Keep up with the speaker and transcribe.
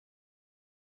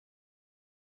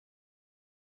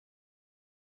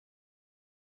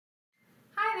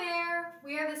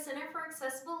We are the Center for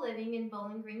Accessible Living in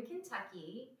Bowling Green,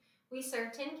 Kentucky. We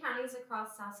serve 10 counties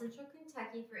across South Central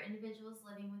Kentucky for individuals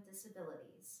living with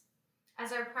disabilities.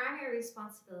 As our primary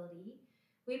responsibility,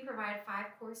 we provide 5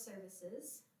 core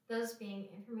services, those being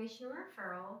information and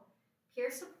referral, peer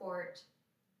support,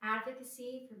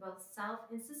 advocacy for both self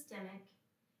and systemic,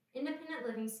 independent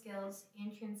living skills,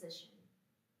 and transition.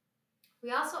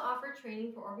 We also offer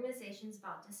training for organizations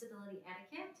about disability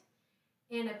etiquette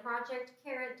and a Project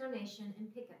Carrot donation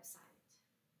and pickup site.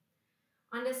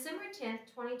 On December 10th,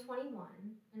 2021,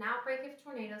 an outbreak of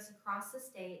tornadoes across the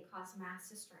state caused mass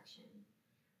destruction.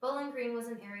 Bowling Green was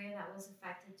an area that was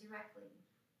affected directly.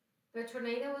 The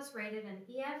tornado was rated an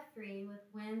EF3 with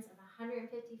winds of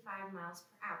 155 miles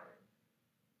per hour.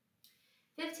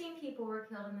 15 people were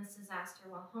killed in this disaster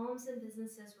while homes and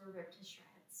businesses were ripped to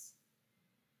shreds.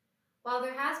 While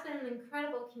there has been an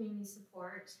incredible community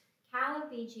support, Cal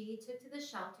of BG took to the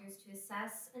shelters to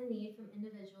assess a need from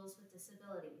individuals with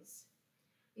disabilities.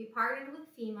 We partnered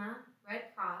with FEMA,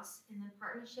 Red Cross, and the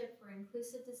Partnership for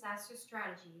Inclusive Disaster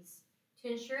Strategies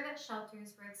to ensure that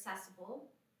shelters were accessible,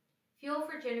 fuel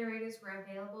for generators were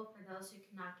available for those who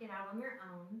could not get out on their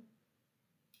own,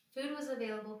 food was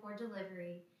available for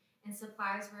delivery, and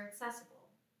supplies were accessible.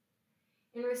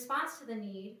 In response to the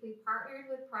need, we partnered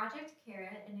with Project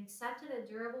Carrot and accepted a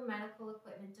durable medical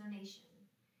equipment donation.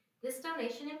 This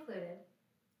donation included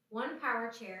 1 power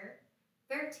chair,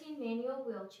 13 manual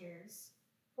wheelchairs,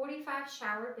 45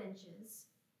 shower benches,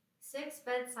 6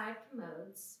 bedside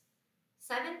commodes,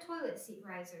 7 toilet seat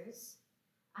risers,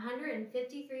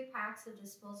 153 packs of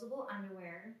disposable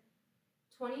underwear,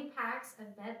 20 packs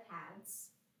of bed pads,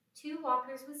 2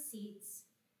 walkers with seats,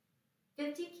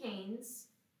 50 canes,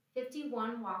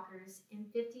 51 walkers, and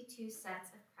 52 sets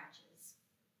of crutches.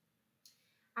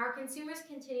 Our consumers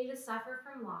continue to suffer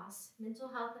from loss, mental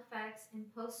health effects, and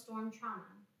post-storm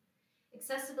trauma.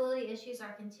 Accessibility issues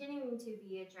are continuing to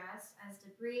be addressed as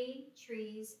debris,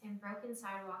 trees, and broken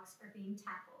sidewalks are being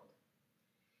tackled.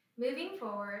 Moving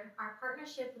forward, our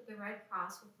partnership with the Red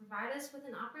Cross will provide us with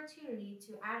an opportunity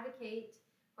to advocate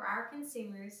for our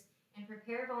consumers and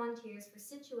prepare volunteers for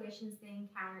situations they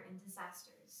encounter in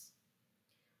disasters.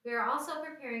 We are also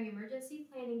preparing emergency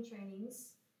planning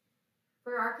trainings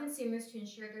for our consumers to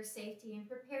ensure their safety and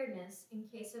preparedness in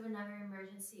case of another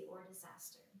emergency or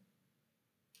disaster.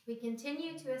 We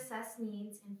continue to assess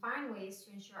needs and find ways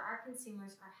to ensure our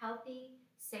consumers are healthy,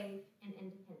 safe, and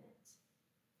independent.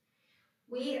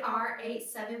 We are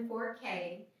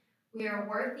 874K. We are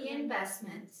worth the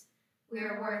investment. We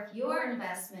are worth your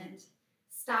investment.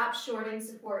 Stop shorting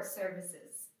support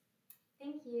services.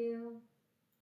 Thank you.